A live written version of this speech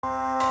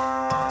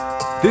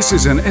This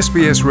is an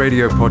SBS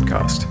radio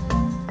podcast.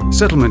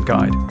 Settlement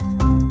Guide.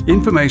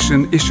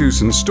 Information, issues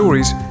and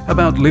stories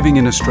about living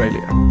in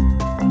Australia.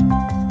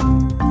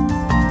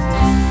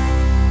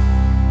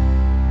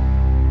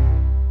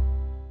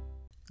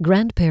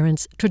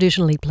 Grandparents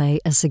traditionally play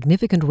a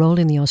significant role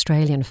in the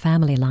Australian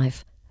family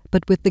life.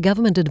 But with the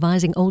government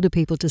advising older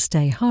people to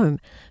stay home,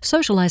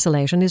 social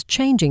isolation is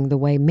changing the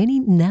way many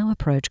now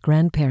approach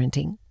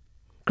grandparenting.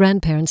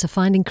 Grandparents are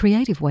finding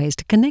creative ways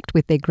to connect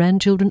with their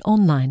grandchildren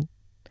online.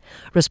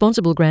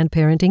 Responsible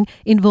grandparenting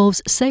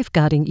involves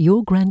safeguarding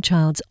your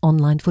grandchild's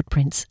online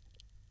footprints.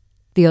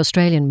 The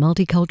Australian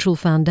Multicultural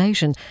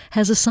Foundation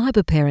has a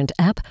cyber parent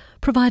app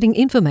providing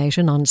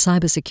information on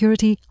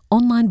cybersecurity,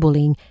 online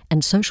bullying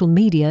and social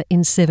media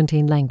in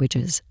 17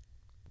 languages.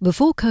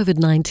 Before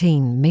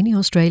COVID-19, many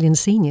Australian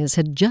seniors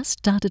had just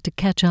started to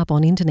catch up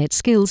on internet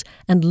skills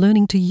and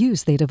learning to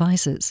use their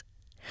devices.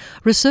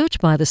 Research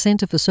by the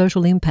Centre for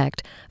Social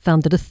Impact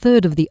found that a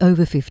third of the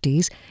over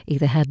 50s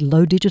either had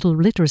low digital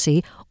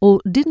literacy or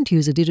didn't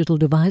use a digital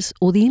device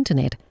or the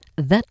internet.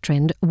 That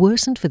trend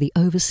worsened for the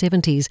over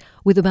 70s,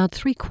 with about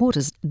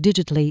three-quarters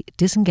digitally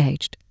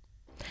disengaged.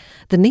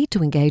 The need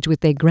to engage with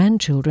their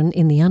grandchildren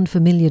in the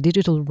unfamiliar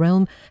digital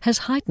realm has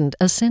heightened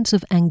a sense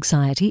of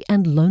anxiety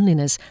and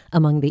loneliness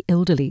among the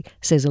elderly,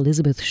 says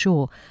Elizabeth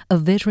Shaw, a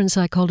veteran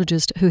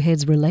psychologist who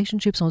heads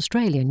Relationships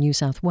Australia, New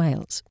South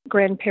Wales.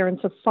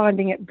 Grandparents are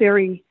finding it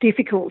very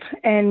difficult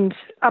and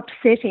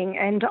upsetting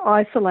and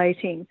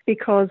isolating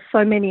because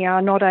so many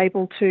are not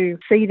able to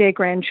see their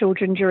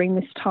grandchildren during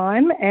this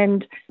time.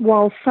 And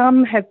while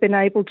some have been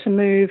able to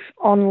move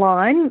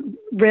online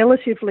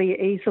relatively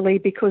easily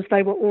because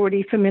they were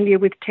already familiar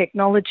with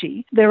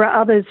technology, there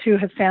are others who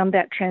have found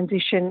that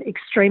transition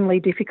extremely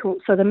difficult.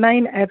 So the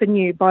main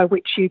avenue by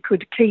which you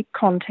could keep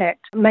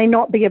contact may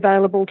not be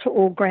available to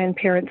all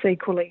grandparents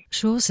equally.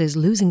 Shaw says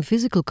losing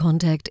physical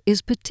contact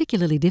is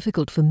particularly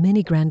difficult for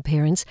many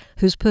grandparents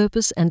whose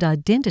purpose and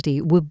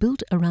identity were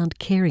built around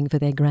caring for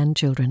their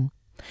grandchildren.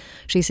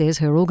 She says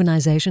her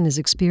organisation is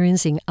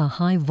experiencing a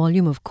high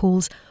volume of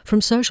calls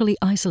from socially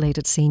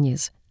isolated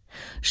seniors.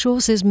 Shaw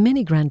says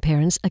many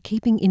grandparents are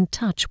keeping in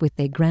touch with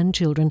their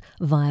grandchildren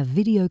via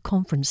video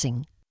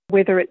conferencing.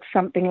 Whether it's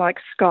something like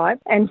Skype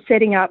and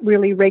setting up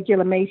really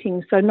regular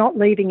meetings, so not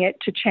leaving it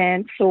to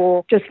chance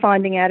or just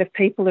finding out if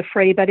people are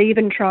free, but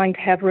even trying to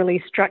have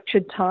really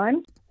structured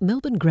time.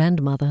 Melbourne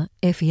grandmother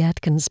Effie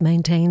Atkins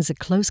maintains a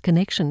close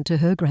connection to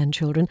her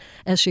grandchildren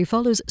as she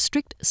follows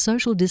strict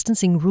social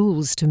distancing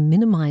rules to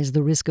minimise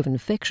the risk of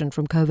infection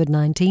from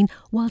COVID-19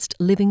 whilst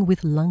living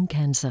with lung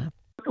cancer.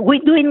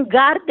 We're doing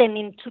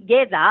gardening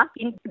together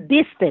in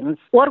distance.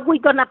 What we're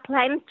going to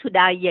plant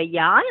today,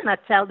 and I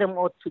tell them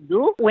what to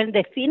do. When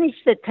they finish,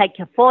 they take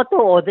a photo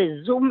or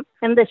they zoom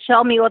and they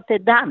show me what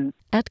they've done.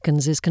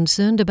 Atkins is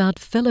concerned about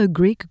fellow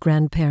Greek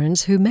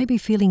grandparents who may be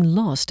feeling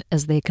lost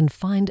as they're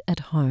confined at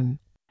home.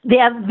 They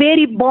are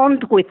very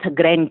bond with the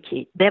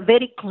grandkids. They're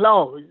very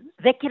close.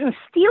 They can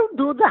still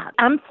do that.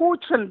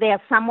 Unfortunately, there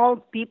are some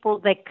old people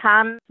that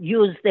can't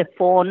use the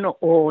phone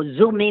or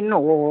Zoom in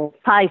or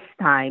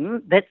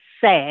FaceTime. That's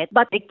sad.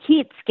 But the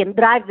kids can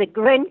drive the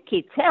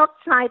grandkids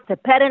outside the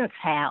parents'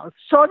 house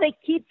so the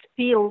kids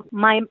feel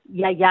my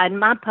yaya and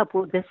my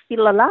papa, they're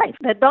still alive.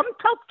 They don't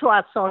talk to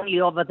us only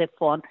over the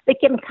phone. They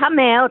can come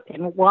out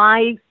and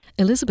wave.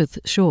 Elizabeth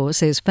Shaw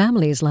says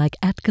families like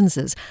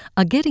Atkins's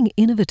are getting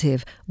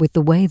innovative with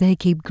the way they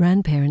keep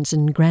grandparents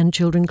and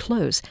grandchildren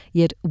close,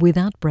 yet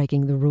without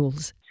breaking the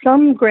rules.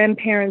 Some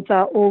grandparents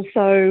are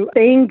also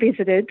being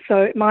visited, so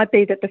it might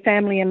be that the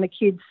family and the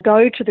kids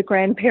go to the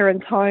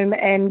grandparents' home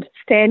and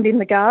stand in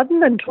the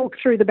garden and talk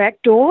through the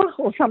back door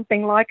or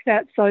something like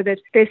that so that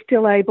they're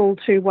still able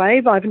to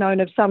wave. I've known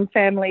of some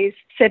families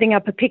setting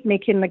up a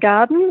picnic in the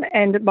garden,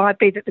 and it might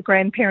be that the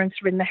grandparents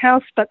are in the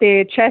house but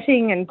they're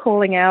chatting and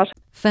calling out.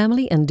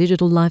 Family and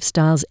digital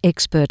lifestyles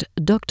expert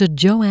Dr.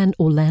 Joanne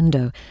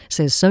Orlando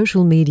says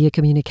social media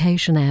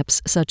communication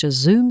apps such as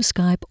Zoom,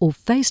 Skype or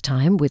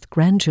FaceTime with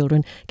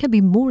grandchildren can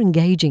be more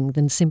engaging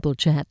than simple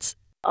chats.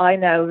 I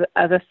know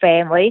of a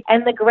family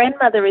and the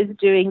grandmother is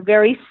doing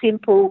very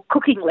simple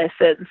cooking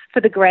lessons for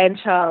the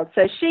grandchild.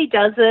 So she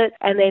does it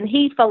and then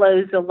he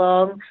follows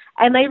along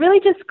and they really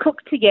just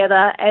cook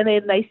together and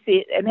then they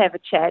sit and have a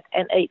chat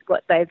and eat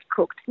what they've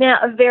cooked. Now,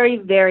 a very,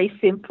 very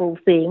simple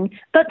thing,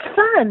 but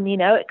fun,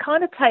 it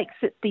kind of takes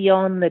it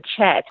beyond the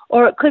chat.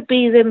 Or it could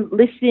be them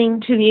listening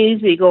to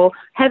music or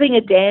having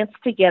a dance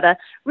together.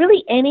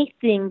 Really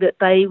anything that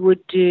they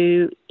would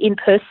do in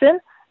person,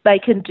 they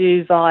can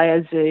do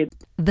via Zoom.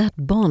 That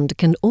bond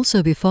can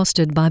also be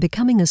fostered by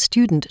becoming a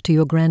student to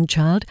your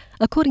grandchild,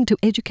 according to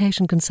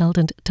education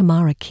consultant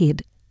Tamara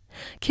Kidd.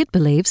 Kidd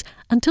believes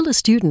until a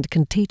student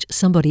can teach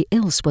somebody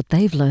else what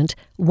they've learnt,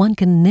 one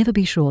can never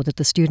be sure that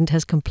the student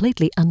has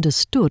completely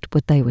understood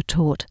what they were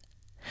taught.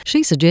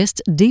 She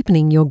suggests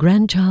deepening your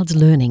grandchild's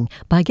learning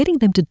by getting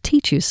them to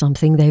teach you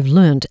something they've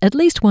learnt at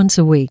least once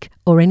a week,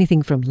 or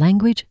anything from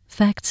language,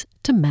 facts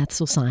to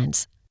maths or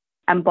science.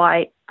 And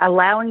by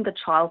allowing the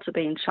child to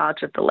be in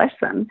charge of the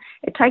lesson,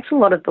 it takes a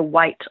lot of the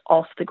weight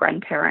off the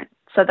grandparent's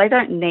So they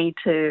don't need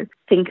to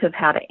think of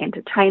how to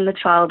entertain the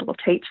child or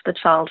teach the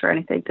child or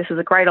anything. This is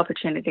a great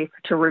opportunity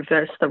to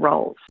reverse the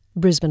roles.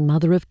 Brisbane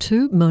mother of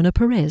two, Mona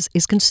Perez,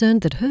 is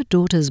concerned that her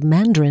daughter's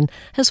Mandarin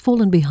has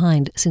fallen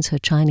behind since her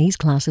Chinese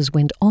classes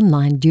went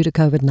online due to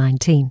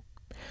COVID-19.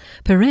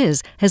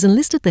 Perez has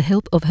enlisted the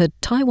help of her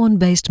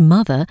Taiwan-based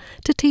mother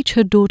to teach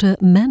her daughter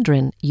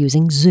Mandarin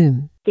using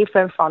Zoom.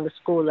 Different from the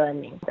school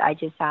learning. I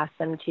just ask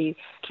them to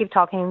keep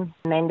talking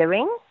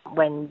Mandarin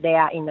when they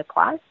are in the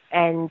class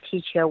and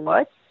teach her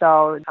words.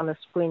 So on the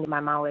screen, my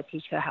mom will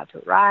teach her how to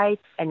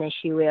write, and then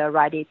she will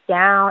write it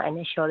down and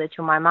then show it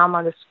to my mom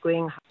on the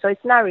screen. So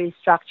it's not really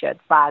structured,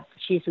 but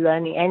she's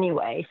learning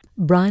anyway.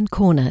 Brian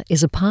Corner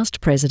is a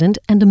past president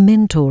and a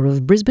mentor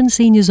of Brisbane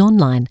Seniors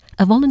Online,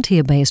 a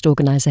volunteer-based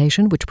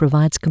organisation which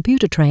provides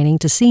computer training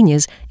to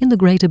seniors in the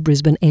Greater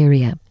Brisbane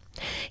area.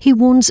 He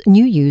warns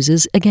new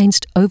users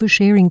against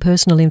oversharing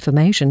personal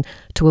information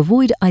to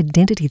avoid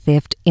identity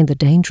theft in the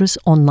dangerous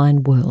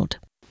online world.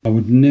 I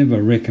would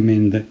never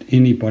recommend that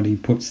anybody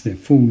puts their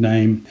full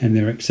name and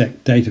their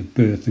exact date of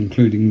birth,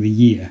 including the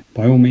year.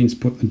 By all means,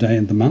 put the day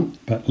and the month,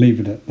 but leave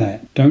it at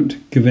that.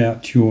 Don't give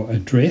out your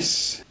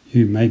address.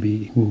 You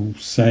maybe will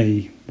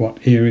say what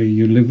area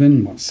you live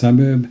in, what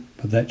suburb,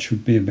 but that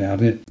should be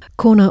about it.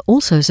 Corner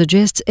also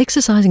suggests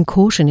exercising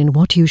caution in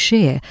what you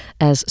share,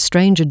 as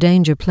stranger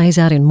danger plays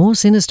out in more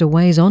sinister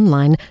ways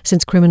online,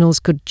 since criminals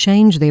could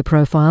change their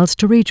profiles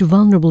to reach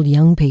vulnerable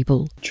young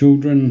people.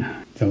 Children,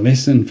 the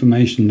less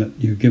information that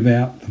you give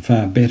out, the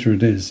far better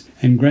it is.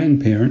 And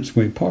grandparents,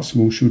 where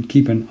possible, should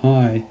keep an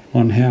eye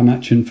on how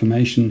much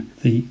information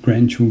the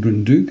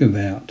grandchildren do give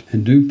out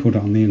and do put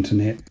on the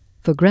internet.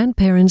 For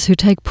grandparents who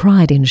take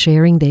pride in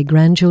sharing their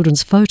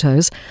grandchildren's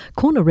photos,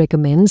 Corner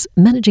recommends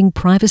managing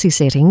privacy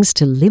settings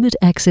to limit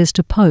access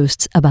to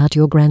posts about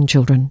your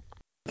grandchildren.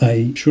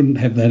 They shouldn't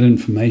have that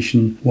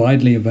information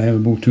widely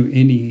available to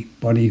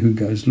anybody who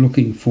goes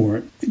looking for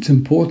it. It's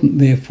important,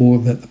 therefore,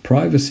 that the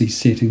privacy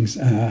settings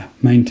are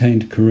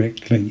maintained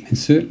correctly. And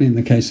certainly in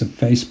the case of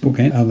Facebook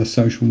and other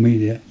social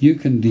media, you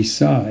can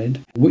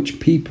decide which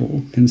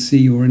people can see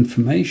your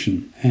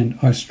information. And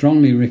I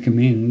strongly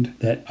recommend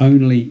that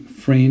only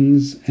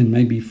friends and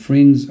maybe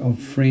friends of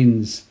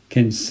friends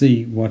can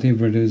see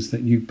whatever it is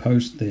that you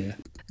post there.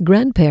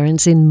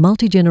 Grandparents in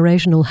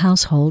multi-generational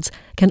households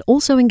can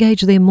also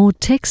engage their more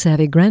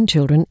tech-savvy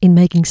grandchildren in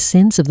making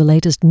sense of the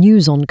latest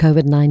news on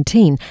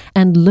COVID-19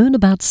 and learn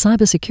about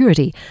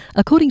cybersecurity,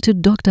 according to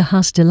Dr.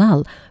 Has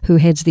Delal, who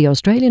heads the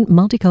Australian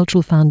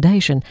Multicultural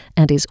Foundation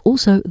and is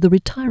also the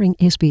retiring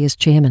SBS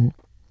chairman.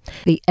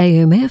 The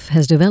AMF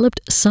has developed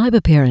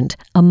CyberParent,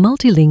 a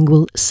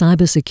multilingual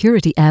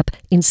cybersecurity app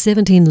in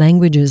 17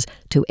 languages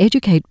to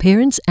educate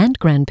parents and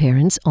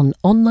grandparents on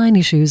online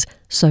issues,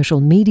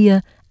 social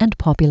media and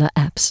popular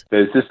apps.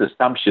 There's this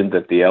assumption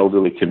that the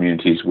elderly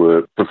communities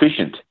were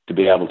proficient to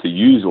be able to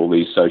use all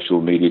these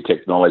social media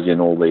technology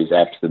and all these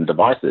apps and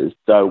devices.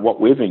 So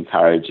what we've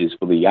encouraged is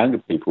for the younger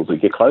people to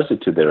get closer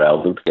to their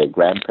elders, their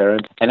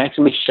grandparents, and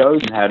actually show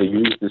them how to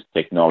use this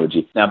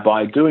technology. Now,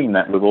 by doing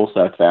that, we've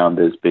also found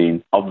there's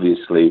been,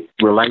 obviously,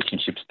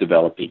 relationships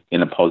developing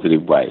in a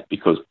positive way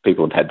because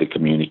people have had to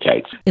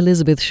communicate.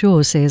 Elizabeth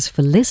Shaw says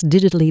for less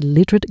digitally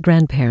literate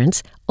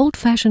grandparents,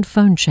 old-fashioned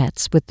phone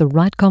chats with the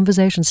right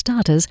conversation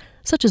starters,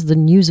 such as the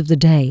news of the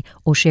day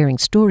or sharing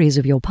stories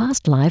of your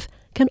past life,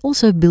 can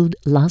also build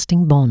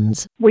lasting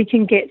bonds. We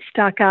can get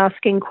stuck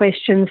asking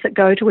questions that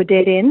go to a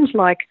dead end,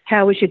 like,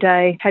 how was your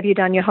day? Have you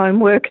done your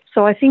homework?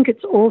 So I think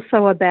it's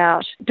also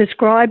about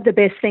describe the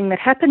best thing that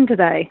happened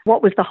today.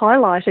 What was the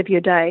highlight of your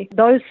day?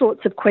 Those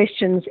sorts of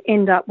questions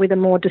end up with a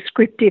more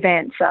descriptive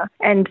answer,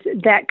 and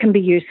that can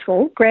be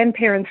useful.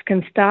 Grandparents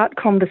can start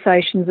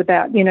conversations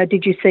about,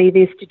 did you see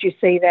this? Did you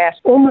see that?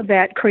 All of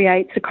that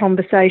creates a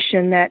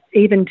conversation that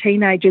even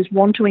teenagers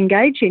want to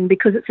engage in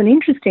because it's an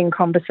interesting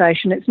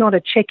conversation. It's not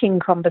a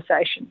checking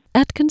conversation.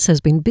 Atkins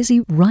has been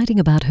busy writing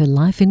about her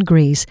life in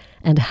Greece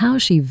and how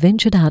she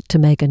ventured out to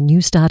make a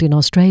new start in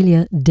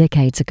Australia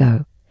decades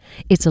ago.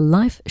 It's a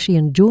life she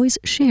enjoys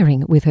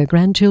sharing with her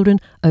grandchildren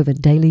over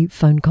daily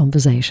phone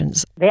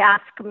conversations. They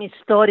ask me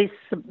stories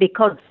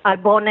because I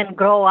born and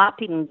grow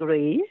up in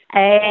Greece,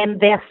 and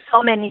there are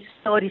so many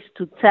stories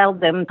to tell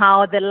them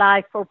how the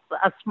life of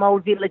a small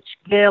village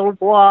girl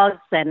was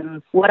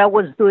and what I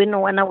was doing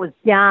when I was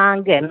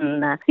young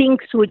and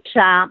things which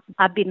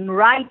I've been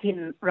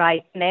writing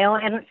right now.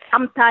 And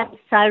sometimes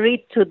I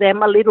read to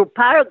them a little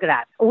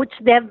paragraph, which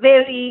they're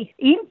very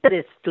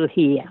interested to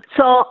hear.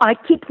 So I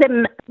keep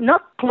them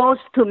not close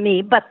to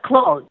me, but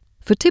close.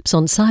 For tips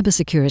on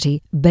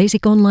cybersecurity,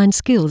 basic online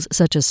skills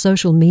such as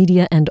social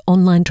media and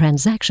online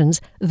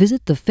transactions,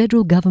 visit the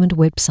federal government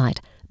website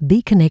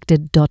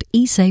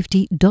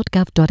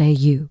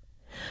beconnected.esafety.gov.au.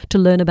 To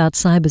learn about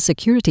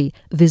cybersecurity,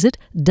 visit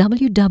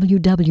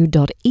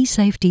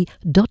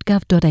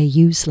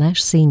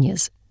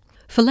www.esafety.gov.au/seniors.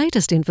 For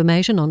latest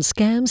information on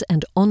scams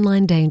and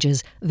online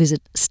dangers,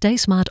 visit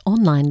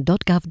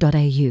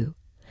staysmartonline.gov.au.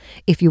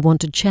 If you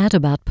want to chat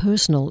about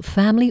personal,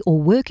 family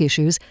or work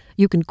issues,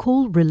 you can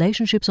call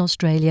Relationships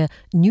Australia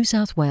New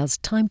South Wales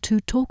Time 2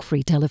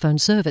 toll-free telephone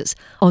service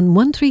on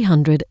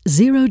 1300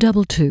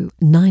 022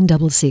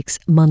 966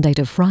 Monday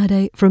to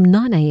Friday from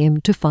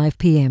 9am to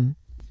 5pm.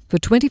 For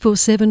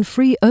 24/7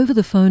 free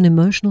over-the-phone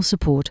emotional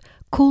support,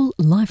 call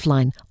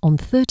Lifeline on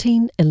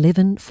 13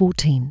 11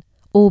 14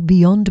 or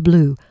Beyond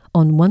Blue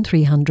on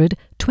 1300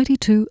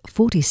 22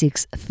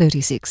 46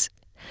 36.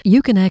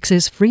 You can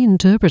access free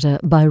interpreter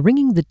by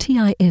ringing the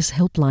TIS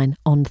helpline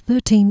on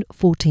 13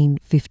 14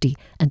 50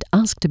 and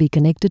ask to be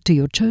connected to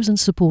your chosen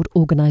support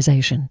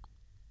organisation.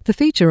 The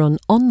feature on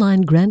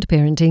online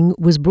grandparenting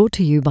was brought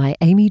to you by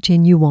Amy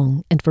Chen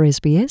Wong, and for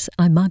SBS,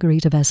 I'm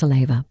Margarita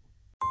Vasileva.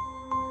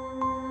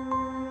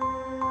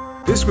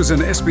 This was an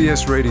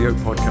SBS radio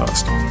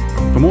podcast.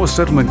 For more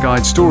Settlement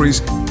Guide stories,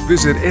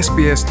 visit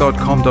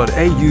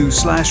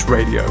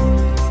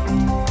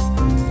sbs.com.au/radio.